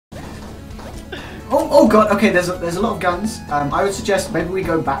Oh god, okay, there's a lot of guns. I would suggest maybe we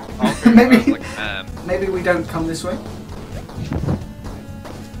go back. Go maybe like, maybe we don't come this way.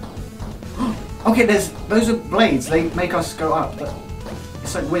 Okay, those are blades. They make us go up, but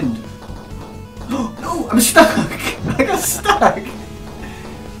it's like wind. No, I'm stuck. I got stuck.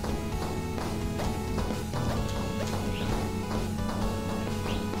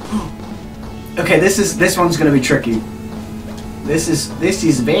 Okay, this one's gonna be tricky. This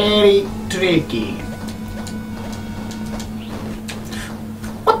is very tricky.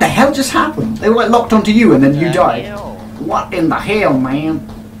 What the hell just happened? They were like locked onto you and then you died. Hell? What in the hell, man?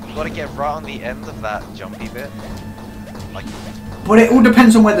 You gotta get right on the end of that jumpy bit. Like. But it all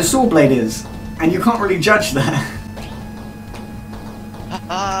depends on where the saw blade is, and you can't really judge that.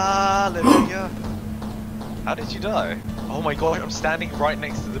 Hallelujah. How did you die? Oh my god, I'm standing right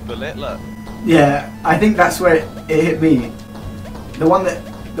next to the bullet. Look. Yeah, I think that's where it hit me. The one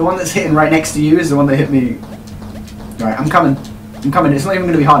that's hitting right next to you is the one that hit me. Right, I'm coming. I'm coming. It's not even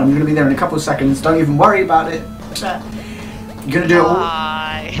going to be hard. I'm going to be there in a couple of seconds. Don't even worry about it. You're going to do it all.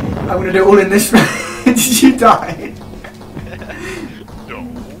 I'm going to do it all in this. Did you die? No.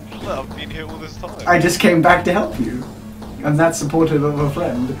 Look, I've been here all this time. I just came back to help you. I'm that supportive of a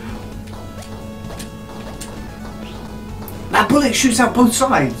friend. That bullet shoots out both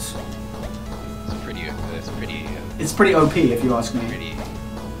sides. It's pretty OP if you ask me.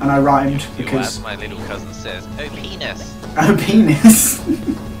 And I rhymed because... As my little cousin says, OP-ness. OP-ness.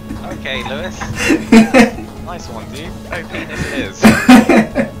 Okay, Lewis. Nice one, dude. OP-ness it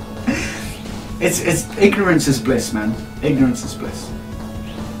is. It's ignorance is bliss, man. Ignorance is bliss.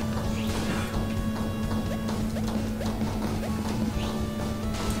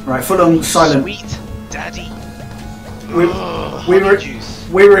 Right, full on silent. Sweet daddy.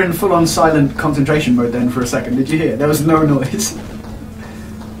 We were in full on silent concentration mode then for a second. Did you hear? There was no noise.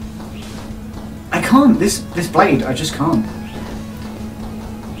 I can't. This blade, I just can't.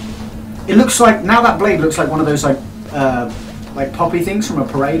 It looks like now that blade looks like one of those like poppy things from a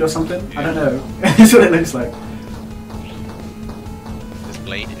parade or something. Yeah. I don't know. That's what it looks like. This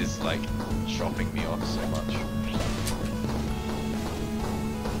blade is like chopping me off so much.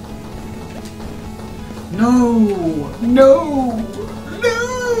 No! No!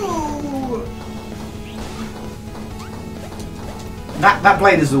 No! That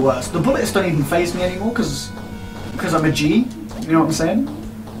blade is the worst. The bullets don't even phase me anymore because I'm a G. You know what I'm saying?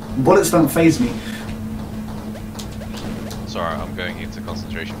 Bullets don't phase me. Sorry, I'm going into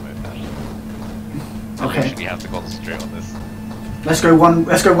concentration mode now. Okay. I literally have to concentrate on this. Let's go one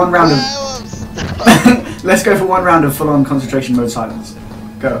round of. Let's go for one round of full-on concentration mode silence.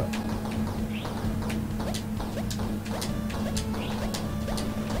 Go.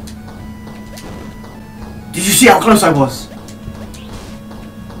 Did you see how close I was?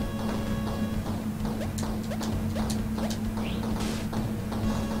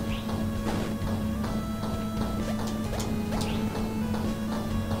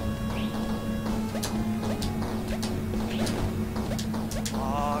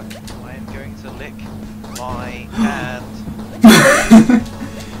 I'm going to lick my hand.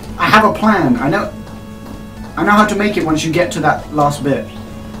 I have a plan. I know how to make it once you get to that last bit.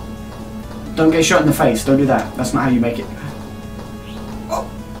 Don't get shot in the face. Don't do that. That's not how you make it. Oh.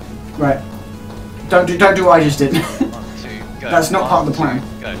 Right. Don't do what I just did. 1, 2, go. That's not part of the plan.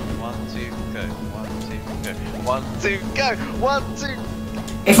 Go. 1, 2, go. 1, 2, go. 1, 2, go. 1, 2.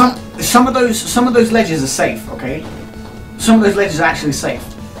 If some of those ledges are safe, okay? Some of those ledges are actually safe.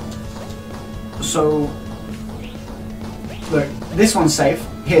 So look, this one's safe.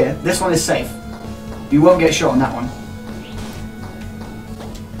 Here, this one is safe. You won't get shot on that one.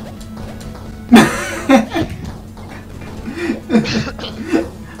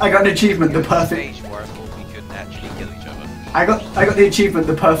 I got an achievement, the perfect. Stage where I thought we couldn't actually kill each other. I got the achievement,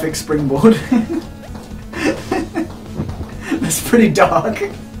 the perfect springboard. That's pretty dark.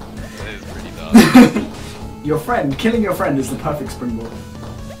 It is pretty dark. Killing your friend is the perfect springboard.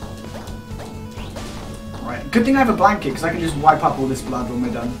 Right, good thing I have a blanket because I can just wipe up all this blood when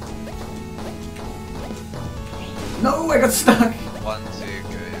we're done. No, I got stuck. 1, 2,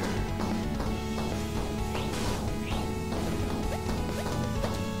 go.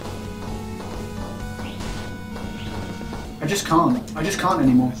 I just can't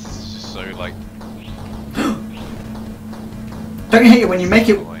anymore. This is just so like. Don't you hate it when you make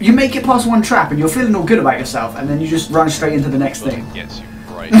it past one trap and you're feeling all good about yourself and then you just run straight into the next thing? Gets you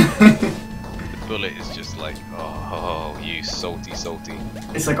right. The bullet is just like, oh, you salty.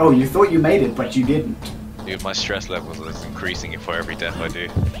 It's like, oh, you thought you made it, but you didn't. Dude, my stress levels is increasing for every death I do.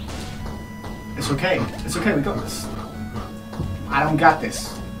 It's okay. It's okay. We got this. I don't got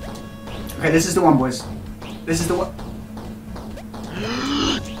this. Okay, this is the one, boys. This is the one.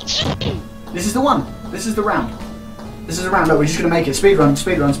 This is the one. This is the round. This is the round. Look, we're just gonna make it. Speed run,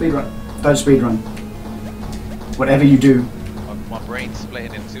 speed run, speed run. Don't speed run. Whatever you do. My brain's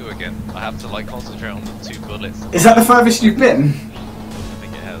splitting in two again. I have to like concentrate on the 2 bullets. Is that the furthest you've been? I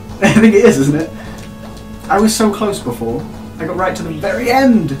think it has. I think it is, isn't it? I was so close before. I got right to the very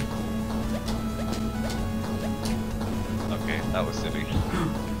end. Okay, that was silly.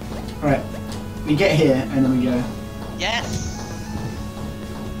 Alright. We get here and then we go. Yes!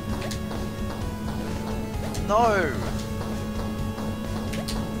 No!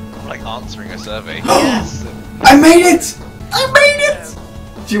 I'm like answering a survey. Yes! I made it! I made it!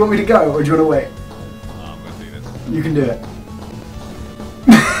 Do you want me to go or do you want to wait? Oh, I'm gonna do this. You can do it.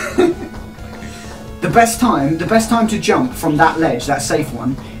 The best time to jump from that ledge, that safe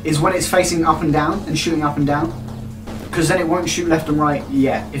one, is when it's facing up and down and shooting up and down. Because then it won't shoot left and right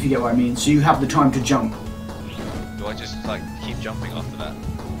yet, if you get what I mean. So you have the time to jump. Do I just like keep jumping after that?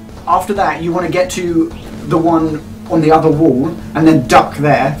 After that, you want to get to the one on the other wall and then duck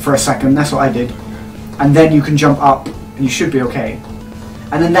there for a second. That's what I did. And then you can jump up and you should be okay.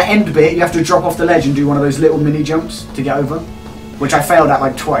 And then that end bit, you have to drop off the ledge and do one of those little mini jumps to get over. Which I failed at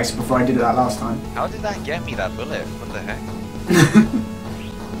like twice before I did it that last time. How did that get me that bullet? What the heck?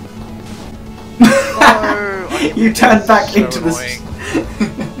 No! You turned back so into annoying.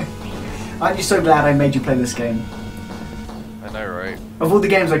 Aren't you so glad I made you play this game? I know, right? Of all the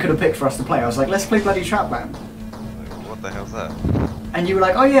games I could have picked for us to play, I was like, let's play bloody Trapland. What the hell's that? And you were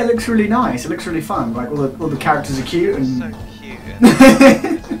like, oh yeah, it looks really nice, it looks really fun. Like all the characters are cute and... So cute.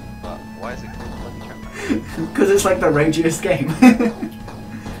 But why is it called Bloody Trapland? Because it's like the ragiest game.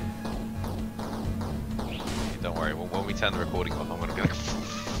 Don't worry, when we turn the recording off, I'm gonna go.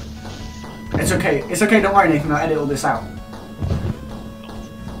 It's okay, don't worry Nathan, I'll edit all this out.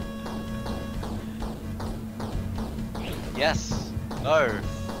 Yes! No!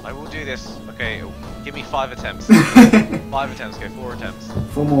 I will do this. Okay, give me 5 attempts. 5 attempts, okay, 4 attempts.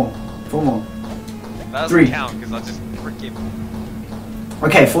 4 more. That doesn't 3. count because I just freaking.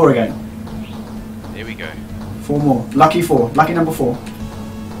 Okay, 4 again. Here we go. 4 more. Lucky 4. Lucky number 4.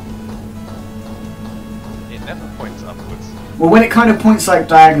 It never points upwards. Well, when it kind of points like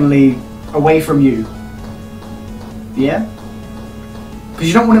diagonally away from you. Yeah? Because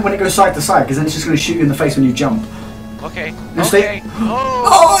you don't want it when it goes side to side, because then it's just going to shoot you in the face when you jump. Okay. Now Okay.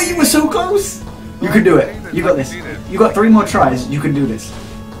 Oh, you were so close! You can do it. You got this. You got 3 more tries. You can do this.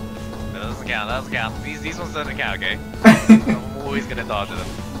 That doesn't count. That doesn't count. These ones don't count, okay? I'm always gonna dodge them.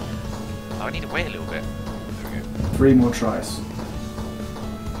 Oh, I need to wait a little bit. There we go. 3 more tries.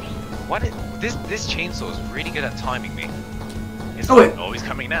 What? This chainsaw is really good at timing me. It's Oh, like, wait. oh, he's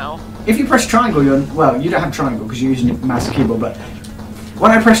coming now. If you press triangle, you're... Well, you don't have triangle because you're using a mouse and keyboard, but...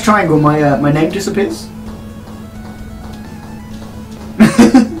 When I press triangle, my name disappears.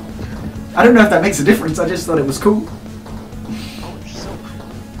 I don't know if that makes a difference, I just thought it was cool. Oh, it's so cool.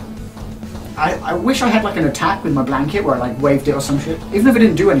 I wish I had like an attack with my blanket where I like waved it or some shit. Even if it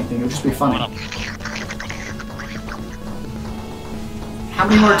didn't do anything, it would just be funny. How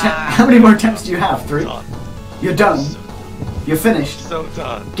many more attempts do you have? 3? Done. You're done. So, You're finished. so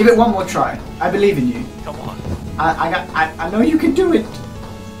done. Give it one more try. I believe in you. Come on. I know you can do it.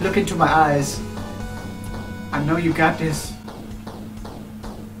 Look into my eyes. I know you got this.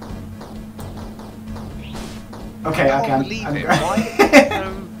 Okay, I okay. can't believe it. Why is it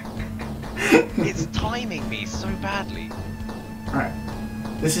so... It's timing me so badly. Alright.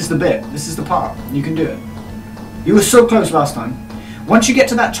 This is the bit. This is the part. You can do it. You were so close last time. Once you get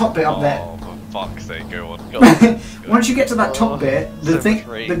to that top bit up there... Oh, for fuck's sake, go on. Go on. Once you get to that top bit, so much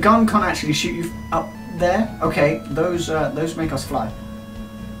rage. the gun can't actually shoot you up there. Okay, those make us fly.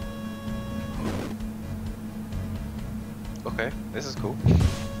 Okay, this is cool.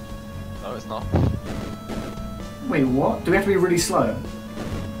 No, it's not. Wait, what? Do we have to be really slow?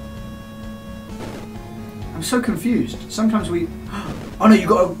 I'm so confused. Sometimes we... Oh no, you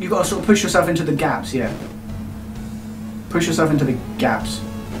gotta sort of push yourself into the gaps, yeah. Push yourself into the gaps.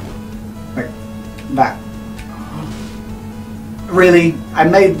 Like that. Really? I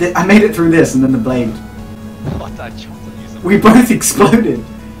made it through this and then the blade. What? I jumped on you so We both exploded.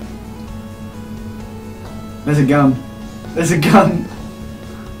 There's a gun. There's a gun.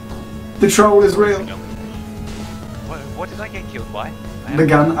 The troll is real. What did I get killed by? The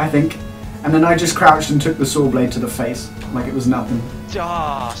gun, I think. And then I just crouched and took the saw blade to the face, like it was nothing.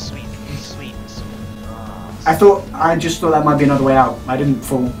 Ah, sweet. I just thought that might be another way out. I didn't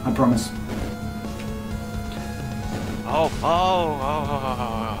fall, I promise. Oh.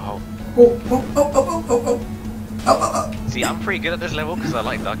 Oh. See, I'm pretty good at this level because I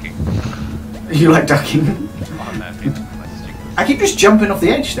like ducking. You like ducking? Oh, no, it's my stupid. I keep just jumping off the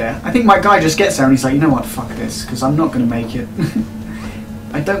edge there. I think my guy just gets there and he's like, you know what, fuck this, because I'm not going to make it.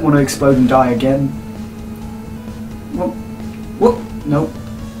 I don't want to explode and die again. Whoop. Whoop. Nope.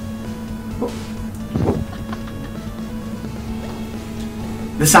 Whoop. Whoop.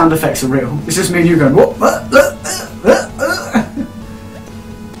 The sound effects are real. It's just me and you going, whoop.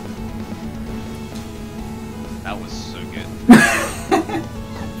 That was so good.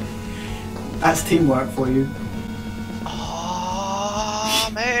 That's teamwork for you. Oh,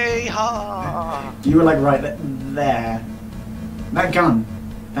 Mayha! You were like right there. That gun,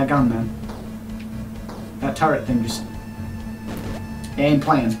 man. That turret thing just... It ain't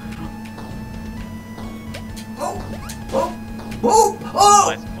playing. Oh! Oh! Oh!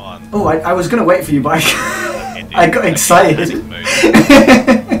 Oh! Nice one. Oh, I was gonna wait for you, but I got excited. Mode.